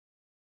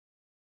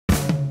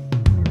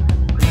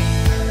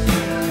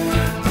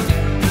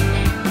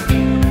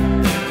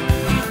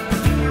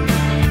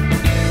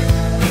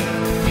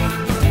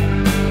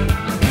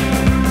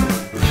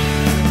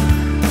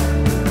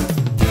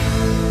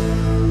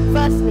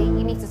lastly,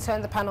 you need to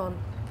turn the pan on.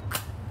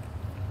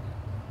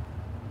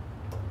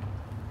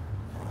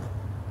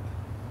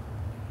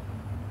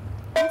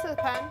 Into the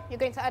pan, you're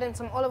going to add in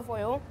some olive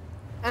oil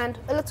and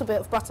a little bit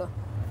of butter.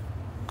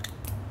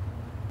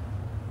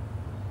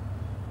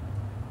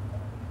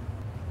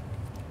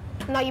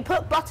 Now you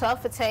put butter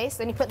for taste,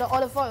 and you put the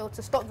olive oil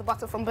to stop the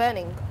butter from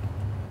burning.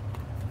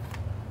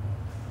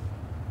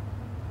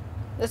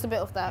 Just a bit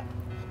of that.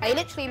 And you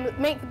literally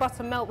make the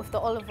butter melt with the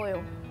olive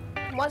oil.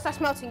 Once that's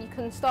melting, you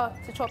can start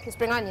to chop your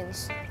spring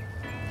onions.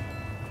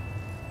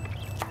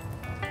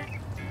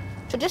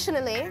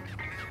 Traditionally,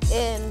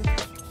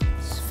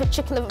 for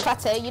chicken liver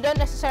pate, you don't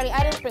necessarily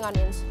add in spring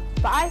onions,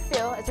 but I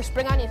feel as if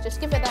spring onions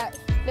just give it that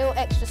little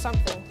extra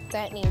something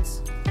that it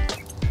needs.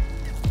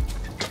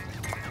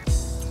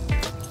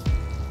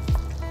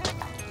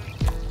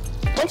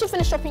 Once you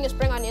finish chopping your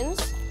spring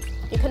onions,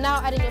 you can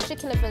now add in your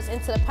chicken livers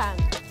into the pan.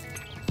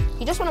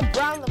 You just want to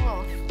brown them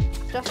off,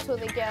 just till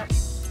they get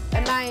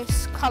a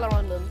nice colour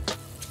on them.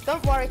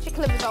 Don't worry,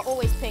 chicken livers are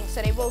always pink,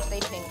 so they will stay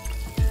pink.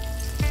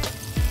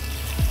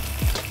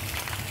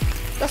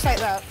 Just like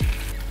that.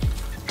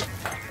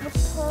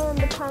 Just turn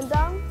the pan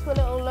down to a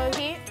little low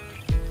heat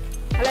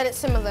and let it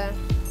simmer there.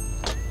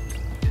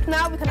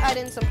 Now we can add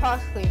in some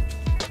parsley.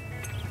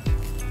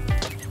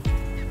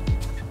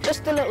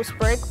 Just a little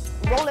sprig,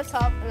 roll it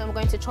up, and then we're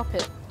going to chop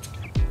it.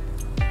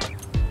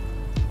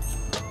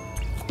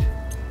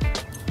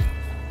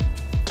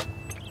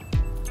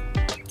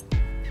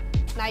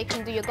 Now you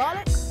can do your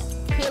garlic,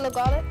 peel the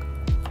garlic.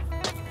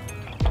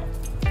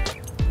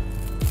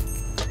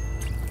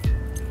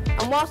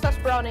 And whilst that's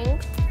browning,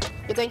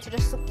 you're going to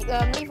just leave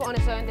it on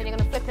its own, then you're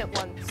going to flip it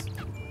once.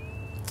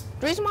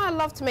 The reason why I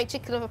love to make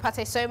chicken liver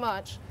pate so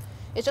much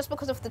is just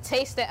because of the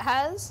taste it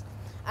has,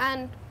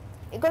 and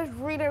it goes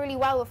really, really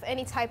well with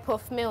any type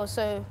of meal.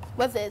 So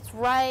whether it's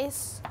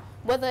rice,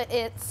 whether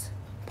it's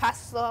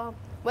pasta,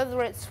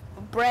 whether it's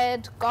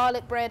bread,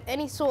 garlic bread,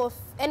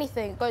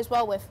 anything it goes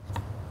well with.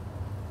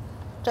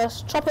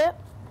 Just chop it,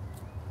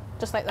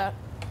 just like that.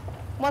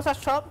 Once that's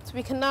chopped,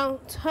 we can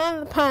now turn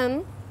the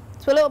pan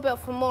to a little bit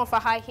more of a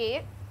high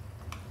heat.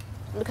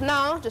 We can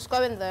now just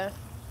go in there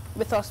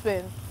with our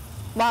spoon,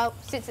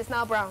 since it's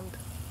now browned.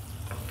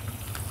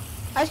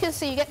 As you can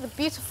see, you get the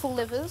beautiful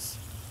livers,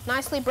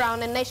 nicely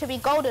brown, and they should be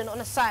golden on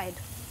the side.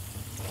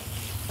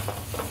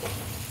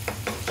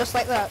 Just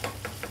like that.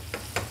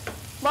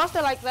 Whilst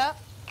they're like that,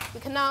 we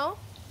can now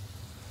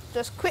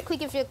just quickly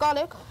give your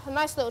garlic a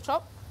nice little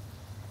chop.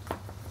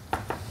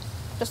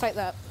 Just like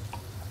that.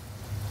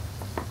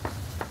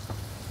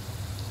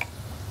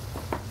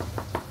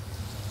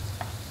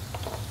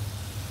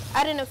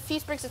 Add in a few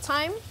sprigs of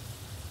thyme.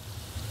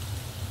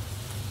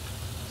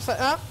 Just like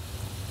that.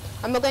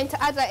 And we're going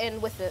to add that in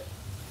with it.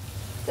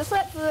 Just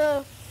let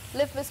the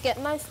livers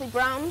get nicely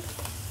browned.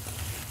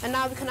 And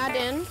now we can add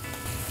in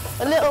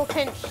a little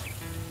pinch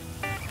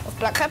of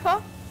black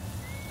pepper.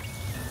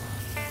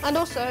 And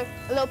also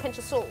a little pinch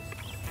of salt.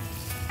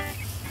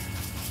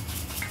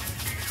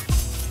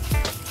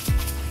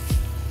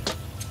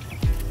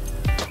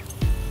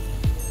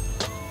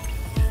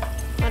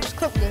 Now just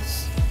cook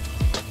this.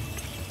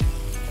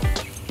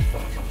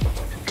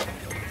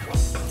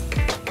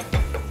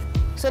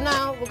 So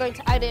now we're going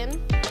to add in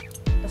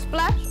a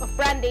splash of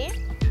brandy.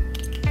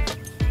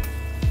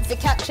 If it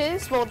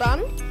catches, well done.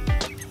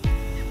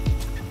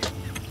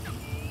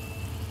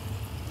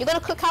 You're going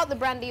to cook out the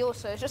brandy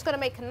also. It's just going to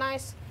make a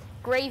nice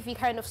gravy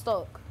kind of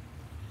stock.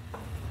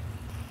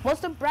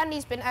 Once the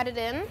brandy's been added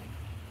in,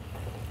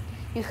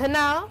 you can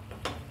now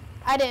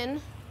add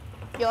in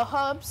your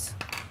herbs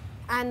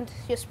and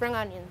your spring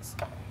onions.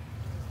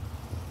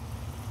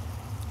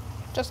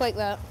 Just like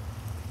that.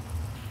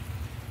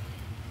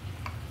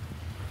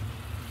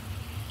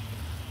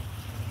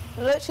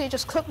 Literally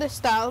just cook this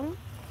down,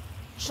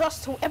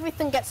 just till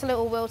everything gets a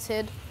little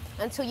wilted,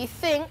 until you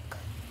think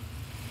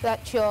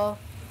that your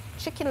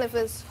chicken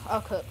livers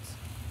are cooked.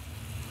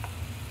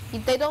 You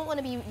don't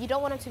want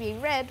them to be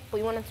red, but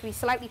you want them to be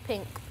slightly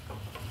pink.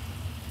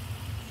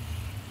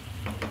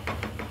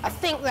 I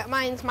think that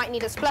mine might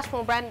need a splash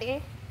more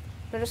brandy.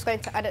 We're just going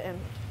to add it in.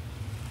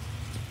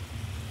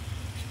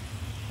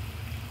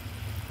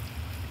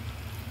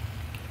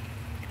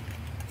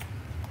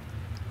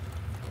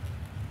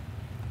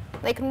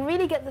 They can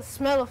really get the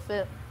smell of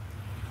it.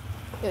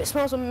 It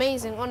smells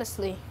amazing,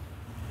 honestly.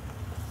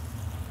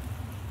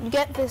 You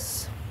get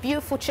this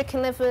beautiful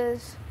chicken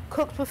livers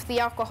cooked with the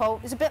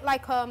alcohol. It's a bit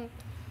like a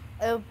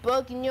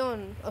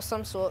bourguignon of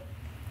some sort.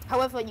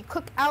 However, you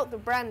cook out the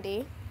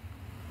brandy,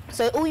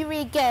 so all you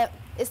really get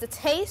is the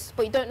taste,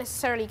 but you don't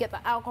necessarily get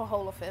the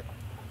alcohol of it.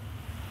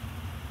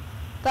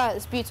 That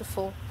is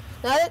beautiful.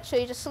 Now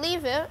literally just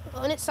leave it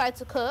on its side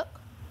to cook,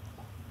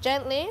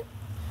 gently,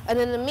 and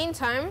in the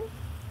meantime,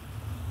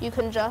 you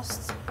can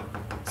just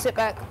sit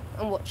back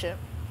and watch it.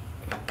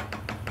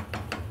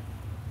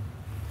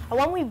 And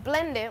when we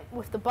blend it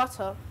with the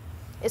butter,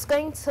 it's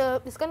going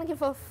to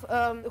give off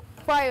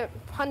quite a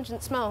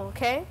pungent smell,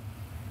 okay?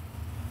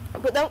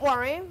 But don't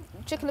worry,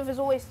 chicken livers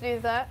always do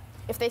that.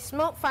 If they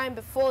smell fine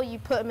before you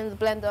put them in the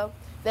blender,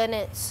 then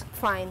it's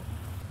fine.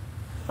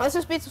 This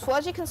is beautiful.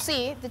 As you can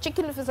see, the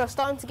chicken livers are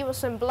starting to give us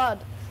some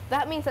blood.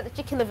 That means that the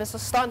chicken livers are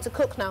starting to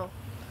cook now.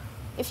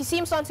 If you see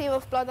them starting to give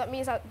off blood, that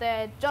means that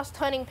they're just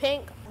turning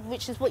pink,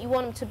 which is what you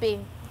want them to be.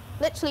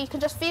 Literally, you can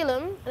just feel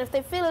them, and if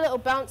they feel a little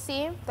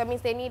bouncy, that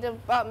means they need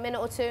about a minute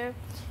or two.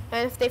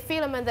 And if they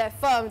feel them and they're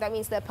firm, that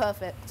means they're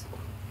perfect.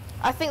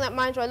 I think that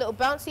mine are a little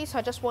bouncy, so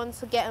I just want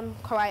to get them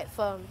quite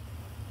firm.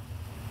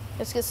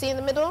 As you can see in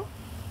the middle,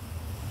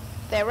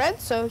 they're red,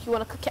 so you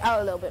want to cook it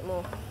out a little bit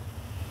more.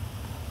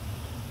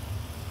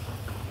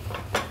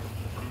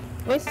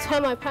 I'm going to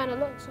turn my pan a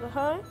little to the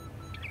high,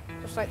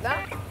 just like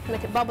that,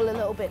 make it bubble a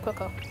little bit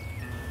quicker.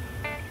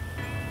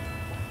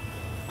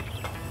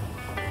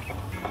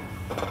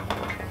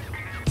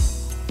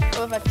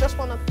 However, I just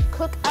want to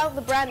cook out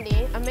the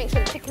brandy and make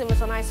sure the chicken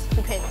livers are nice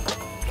and pink.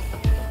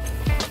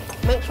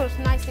 Make sure it's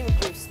nicely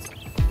reduced.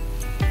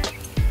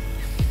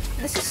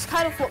 This is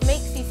kind of what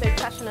makes you so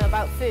passionate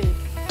about food.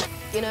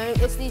 You know,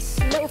 it's these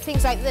little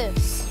things like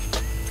this.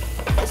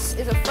 This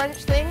is a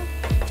French thing.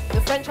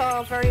 The French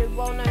are very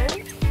well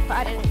known for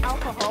adding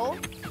alcohol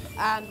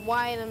and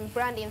wine and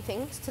brandy and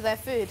things to their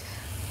food.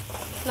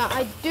 Now,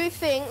 I do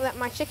think that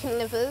my chicken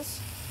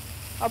livers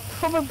are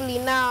probably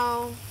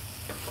now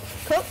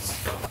cooked.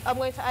 I'm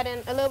going to add in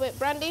a little bit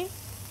brandy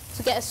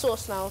to get a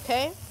sauce now,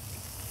 okay?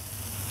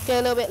 Get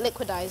a little bit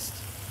liquidized.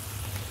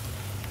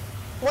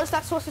 Once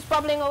that sauce is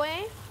bubbling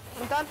away,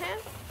 I'm done here.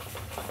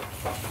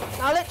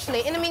 Now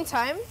literally, in the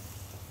meantime,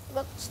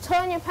 let's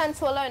turn your pan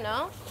to a low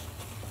now.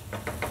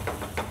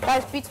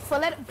 That is beautiful,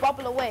 let it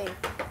bubble away.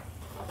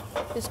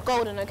 It's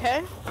golden,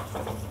 okay?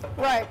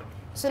 Right,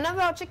 so now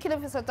that our chicken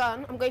livers are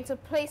done, I'm going to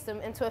place them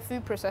into a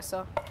food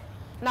processor.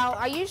 Now,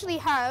 I usually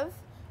have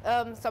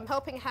some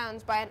helping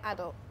hands by an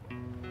adult.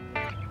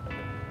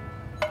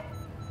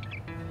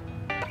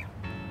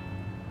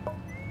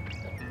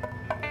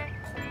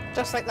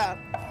 Just like that.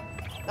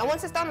 Now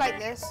once it's done like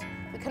this,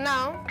 we can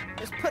now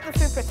just put the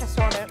food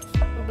processor on it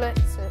and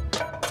blitz it.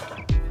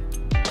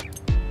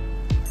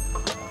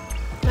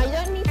 Now you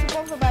don't need to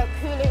bother about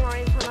cooling or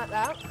anything like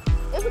that.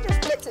 If we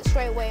just blitz it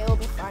straight away, it'll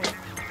be fine.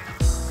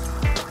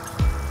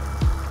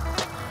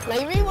 Now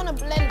you really want to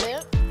blend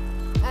it,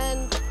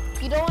 and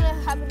you don't want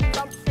to have any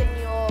lumps in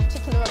your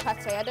chicken liver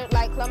pate. I don't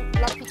like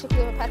lumpy chicken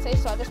liver pate,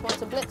 so I just want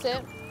to blitz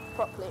it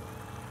properly.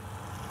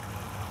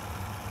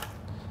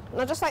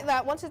 Now just like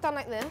that, once it's done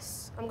like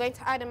this, I'm going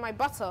to add in my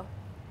butter.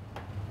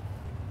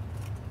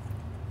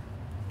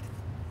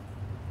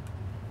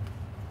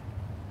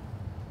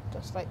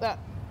 Just like that.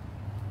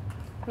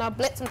 Now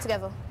blitz them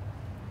together.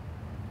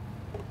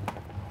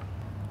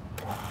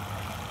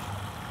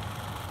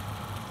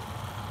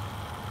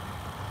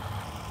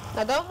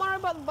 Now don't worry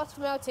about the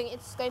butter melting,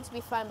 it's going to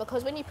be fine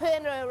because when you put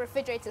it in a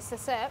refrigerator to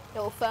set, it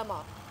will firm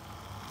up.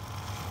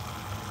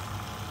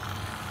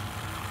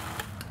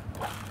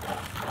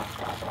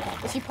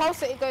 If you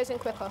pulse it, it goes in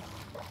quicker.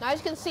 Now as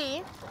you can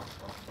see,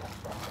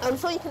 I'm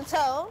sure you can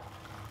tell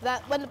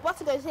that when the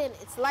butter goes in,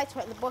 it's lighter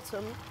at the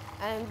bottom,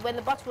 and when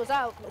the butter was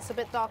out, it's a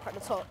bit darker at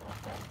the top.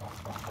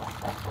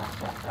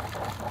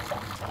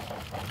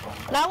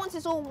 Now once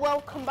it's all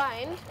well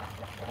combined,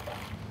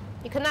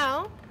 you can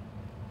now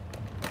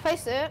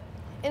place it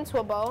into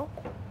a bowl,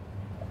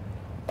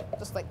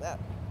 just like that.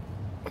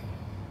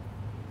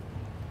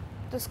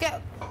 Just get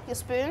your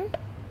spoon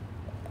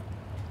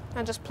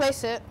and just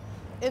place it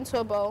into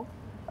a bowl.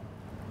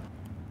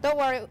 Don't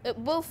worry, it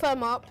will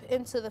firm up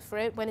into the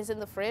fridge when it's in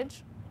the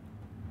fridge.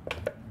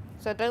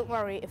 So don't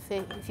worry if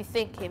you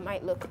think it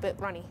might look a bit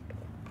runny.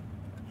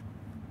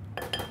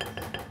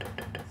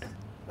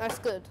 That's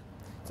good.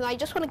 So now you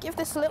just want to give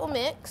this a little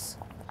mix,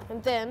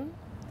 and then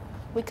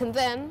we can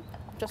then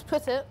just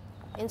put it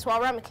into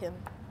our ramekin.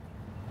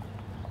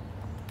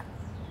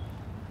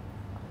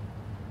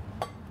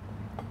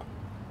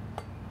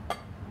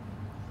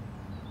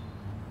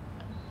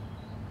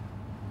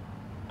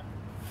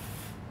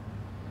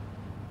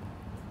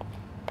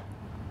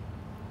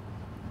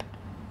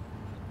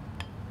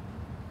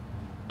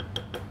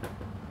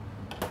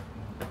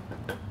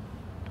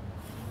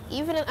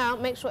 Even it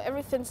out, make sure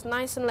everything's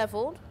nice and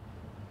leveled.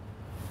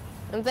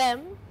 And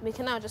then we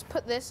can now just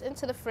put this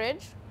into the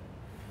fridge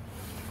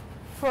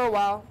for a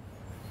while,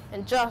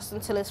 and just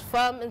until it's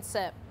firm and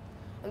set.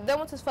 And then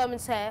once it's firm and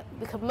set,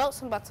 we can melt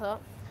some butter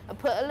and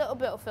put a little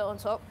bit of it on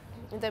top,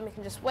 and then we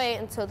can just wait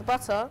until the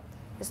butter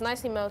is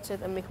nicely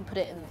melted and we can put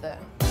it in there.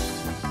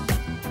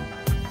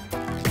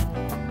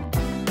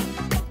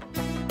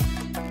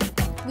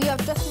 We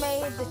have just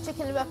made the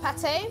chicken liver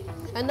pate,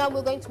 and now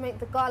we're going to make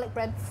the garlic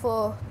bread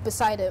for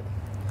beside it.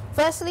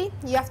 Firstly,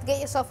 you have to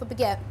get yourself a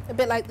baguette, a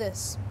bit like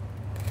this.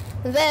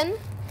 And then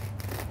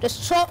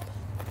just chop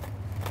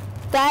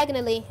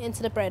diagonally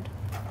into the bread.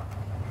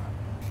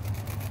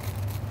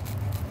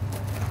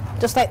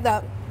 Just like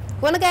that.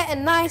 You want to get a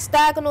nice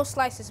diagonal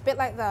slices, a bit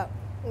like that,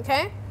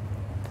 okay?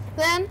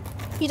 Then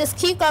you just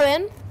keep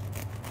going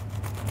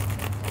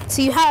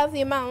till you have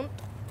the amount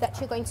that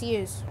you're going to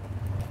use.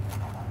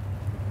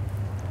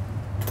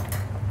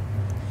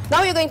 Now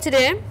what you're going to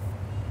do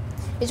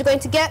is you're going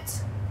to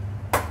get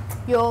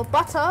your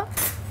butter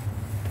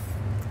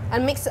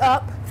and mix it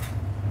up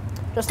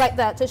Just like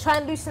that. So try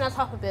and loosen that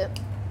up a bit.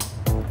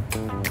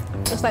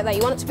 Just like that.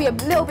 You want it to be a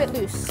little bit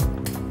loose.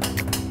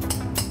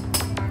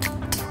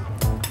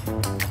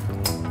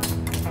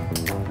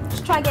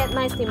 Just try and get it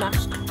nicely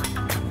mashed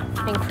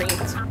and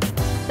creamed.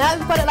 Now that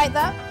we've got it like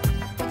that,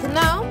 we can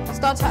now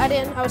start to add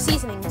in our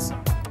seasonings.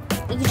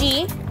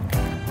 e.g.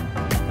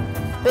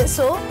 bit of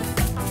salt.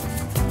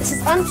 This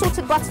is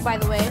unsalted butter, by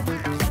the way.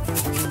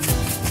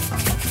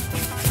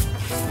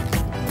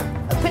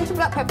 A pinch of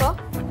black pepper.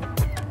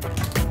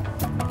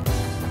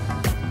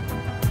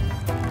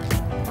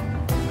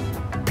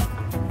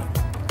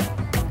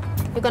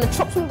 You're going to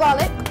chop some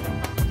garlic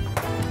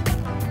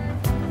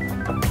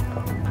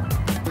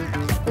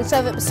and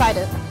serve it beside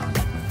it.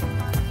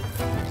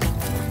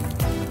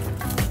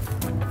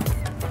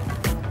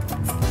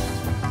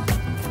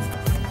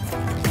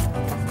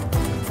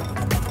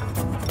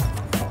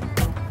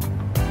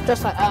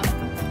 Just like that.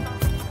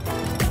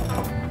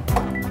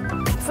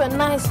 For a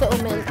nice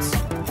little mince.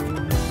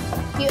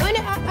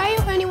 I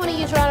only want to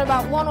use around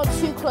about 1 or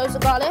 2 cloves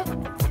of garlic.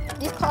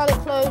 These garlic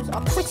cloves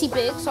are pretty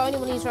big, so I only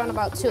want to use around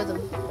about 2 of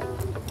them.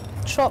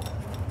 Chop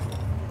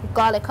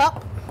garlic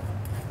up,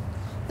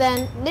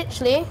 then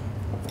literally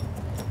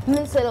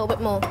mince it a little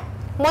bit more.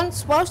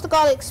 Whilst the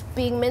garlic's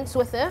being minced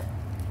with it,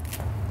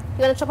 you're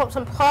going to chop up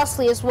some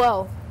parsley as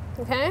well,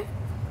 okay?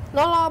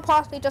 Not a lot of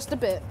parsley, just a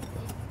bit.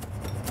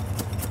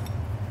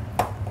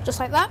 Just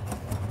like that.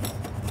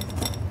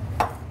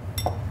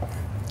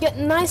 Get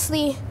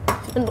nicely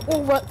and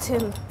all worked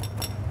in.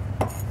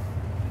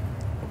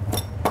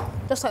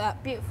 Just like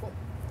that, beautiful.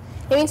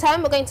 In the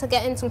meantime, we're going to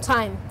get in some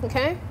thyme,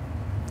 okay?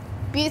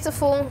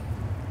 Beautiful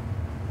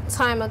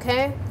thyme,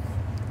 okay?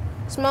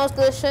 Smells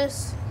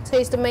delicious,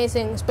 tastes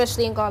amazing,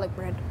 especially in garlic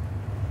bread.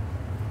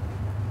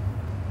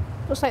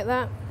 Just like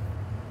that.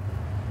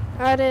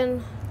 Add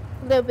in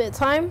a little bit of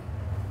thyme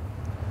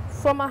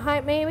from my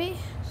height, maybe.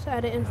 Just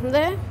add it in from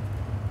there.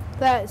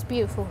 That is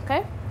beautiful,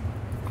 okay?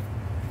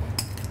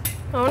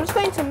 Now I'm just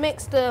going to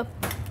mix the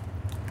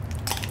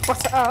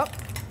butter up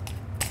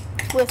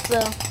with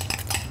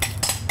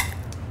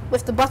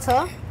the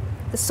butter,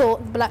 the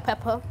salt, the black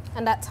pepper,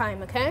 and that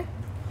thyme, okay?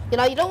 You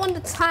know, you don't want the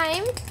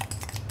thyme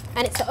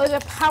and it to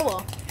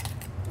overpower.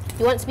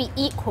 You want it to be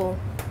equal,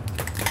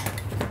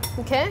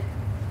 okay?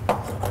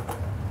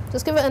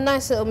 Just give it a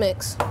nice little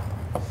mix.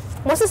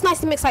 Once it's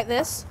nicely mixed like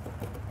this,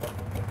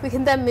 we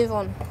can then move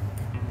on.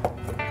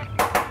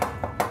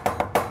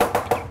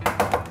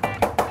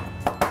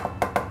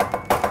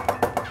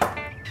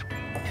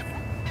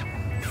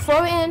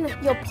 Throw in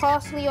your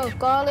parsley or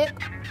garlic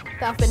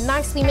that have been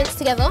nicely minced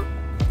together.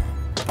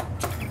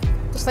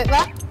 Just like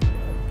that.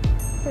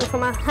 And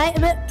from my height a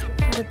bit,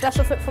 and a dash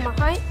of it from my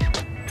height.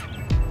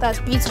 That's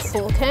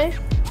beautiful, okay?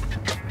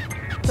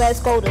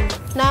 That's golden.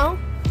 Now,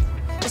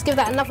 just give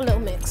that another little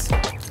mix.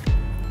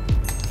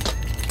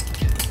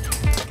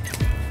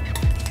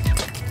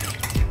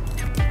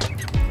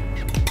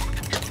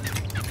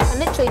 And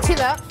literally to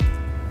that,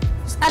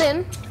 just add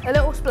in a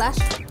little splash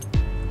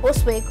or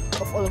swig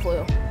of olive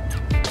oil.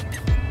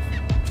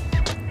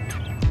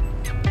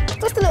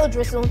 Just a little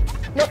drizzle,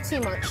 not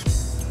too much.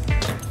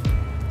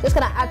 Just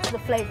gonna add to the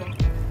flavour.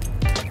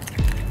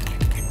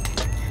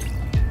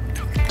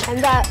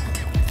 And that,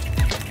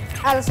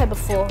 as I said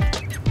before,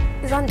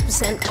 is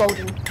 100%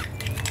 golden.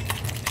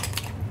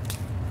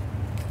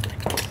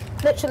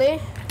 Literally,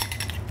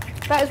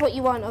 that is what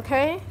you want,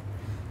 okay?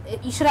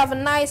 You should have a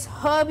nice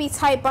herby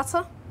type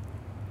butter,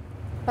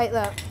 like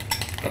that.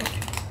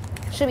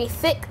 Should be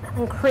thick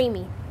and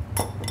creamy.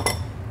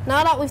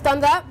 Now that we've done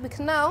that, we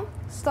can now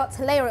start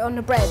to layer it on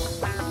the bread.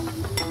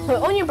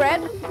 So on your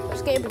bread,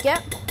 just get your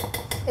baguette.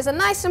 It's a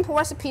nice simple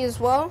recipe as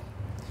well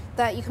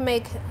that you can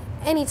make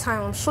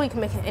anytime. I'm sure you can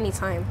make it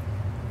anytime.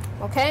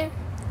 Okay?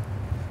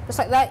 Just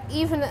like that,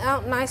 even it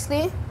out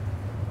nicely.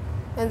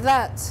 And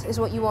that is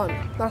what you want.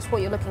 That's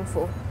what you're looking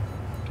for.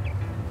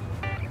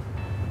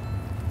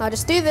 Now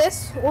just do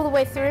this all the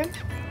way through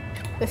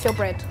with your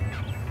bread.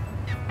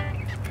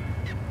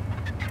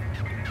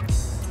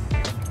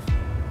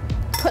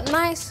 Put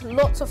nice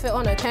lots of it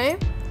on, okay?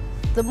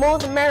 The more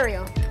the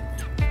merrier.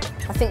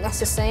 I think that's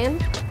the saying.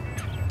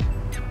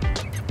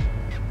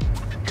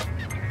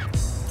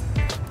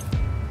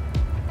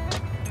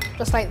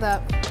 Just like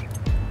that.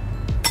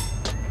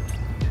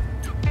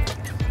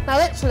 Now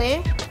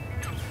literally,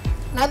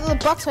 now that the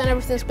butter and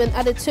everything's been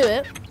added to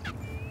it,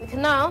 we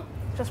can now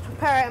just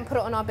prepare it and put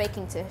it on our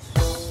baking dish.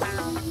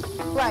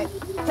 Right,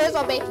 here's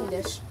our baking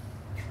dish.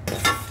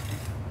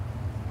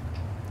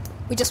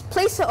 We just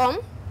place it on,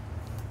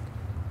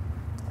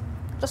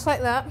 just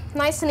like that,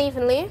 nice and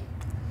evenly,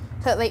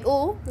 so that they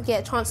all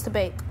get a chance to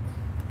bake.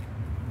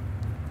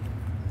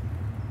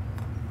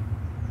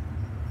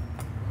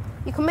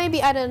 You can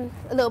maybe add in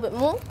a little bit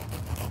more,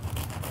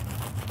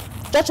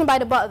 judging by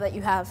the butter that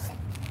you have.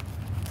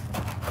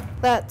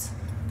 That,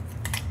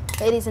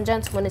 ladies and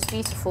gentlemen, is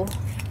beautiful.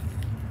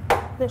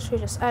 Literally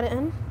just add it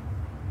in.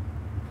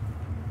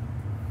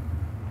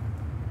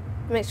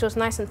 Make sure it's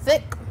nice and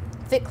thick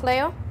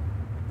layer.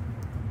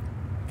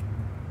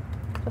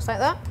 Just like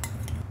that.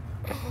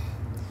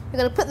 We're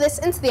going to put this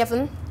into the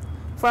oven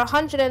for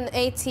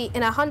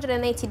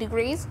 180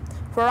 degrees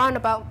for around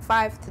about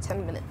 5 to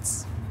 10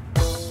 minutes.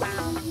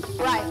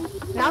 Right,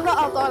 now that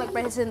our garlic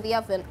bread is in the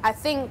oven, I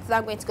think that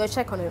I'm going to go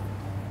check on it.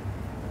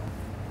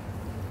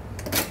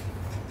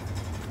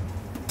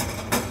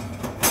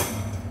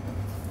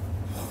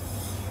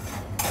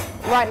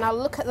 Right, now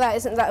look at that,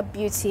 isn't that a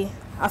beauty?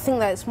 I think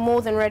that it's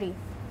more than ready.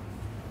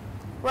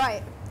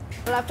 Right,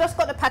 well, I've just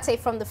got the pate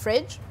from the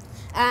fridge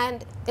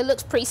and it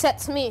looks pretty set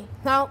to me.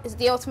 Now is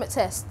the ultimate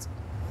test.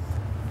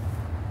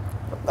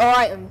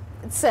 Alright,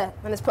 it's set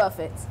and it's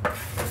perfect.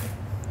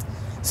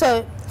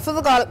 So, for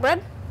the garlic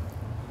bread,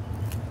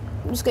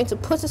 I'm just going to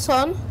put it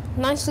on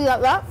nicely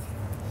like that,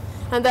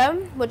 and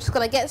then we're just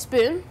going to get a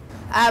spoon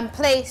and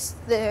place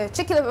the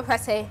chicken liver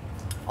pate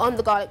on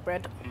the garlic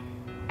bread.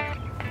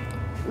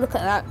 Look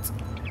at that.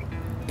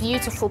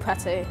 Beautiful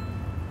pate.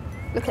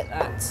 Look at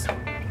that.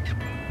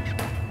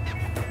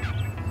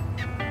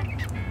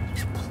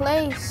 Just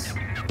place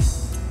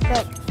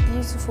that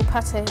beautiful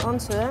pate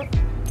onto it,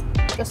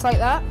 just like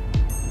that.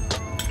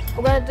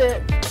 We're going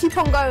to keep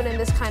on going in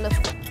this kind of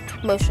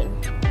motion.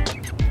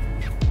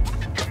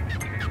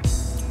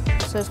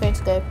 So it's going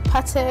to go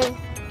pate,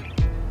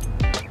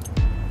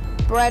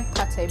 bread,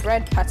 pate,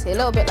 a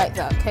little bit like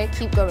that, okay?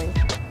 Keep going.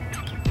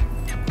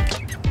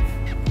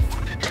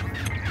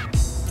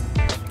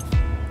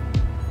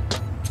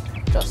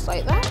 Just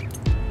like that.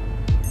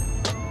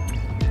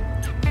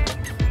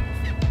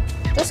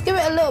 Just give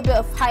it a little bit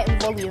of height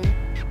and volume.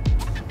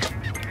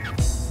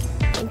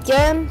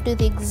 Again, do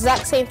the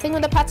exact same thing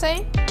with the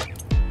pate.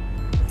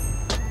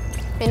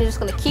 And you're just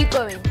going to keep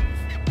going.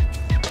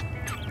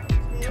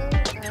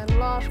 And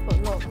last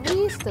but not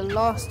least, the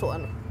last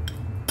one.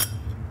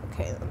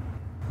 Okay then.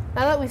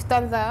 Now that we've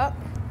done that,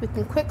 we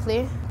can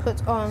quickly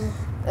put on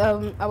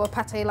our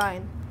pate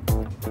line.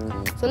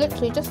 So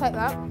literally just like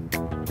that.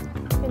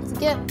 And to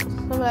get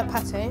some of that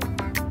pate,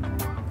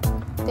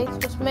 they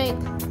just make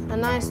a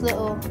nice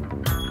little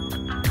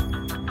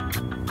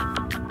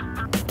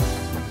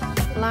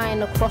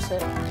line across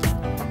it.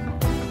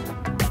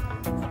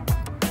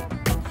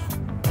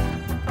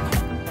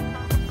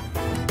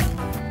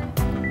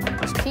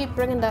 Just keep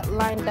bringing that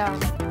line down.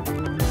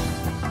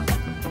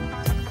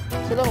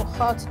 It's a little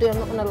hard to do, I'm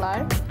not gonna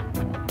lie.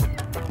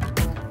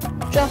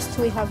 Just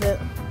till we have it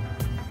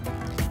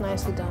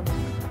nicely done,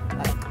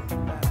 like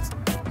that.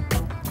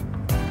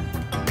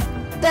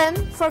 Then,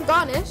 for a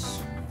garnish,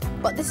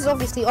 but this is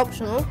obviously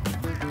optional,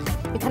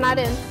 you can add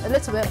in a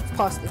little bit of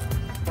parsley.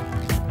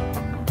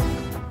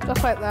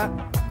 Just like that.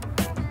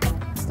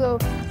 Just a little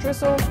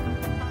drizzle,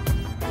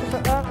 just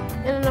like that,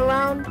 in and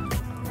around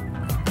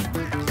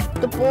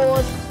the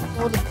board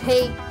or the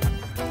pate.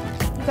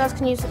 You guys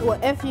can use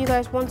whatever you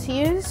guys want to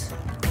use.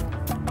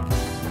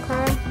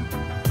 Okay.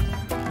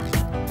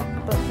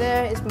 But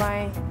there is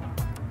my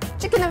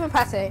chicken liver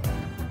pate,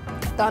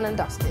 done and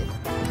dusted.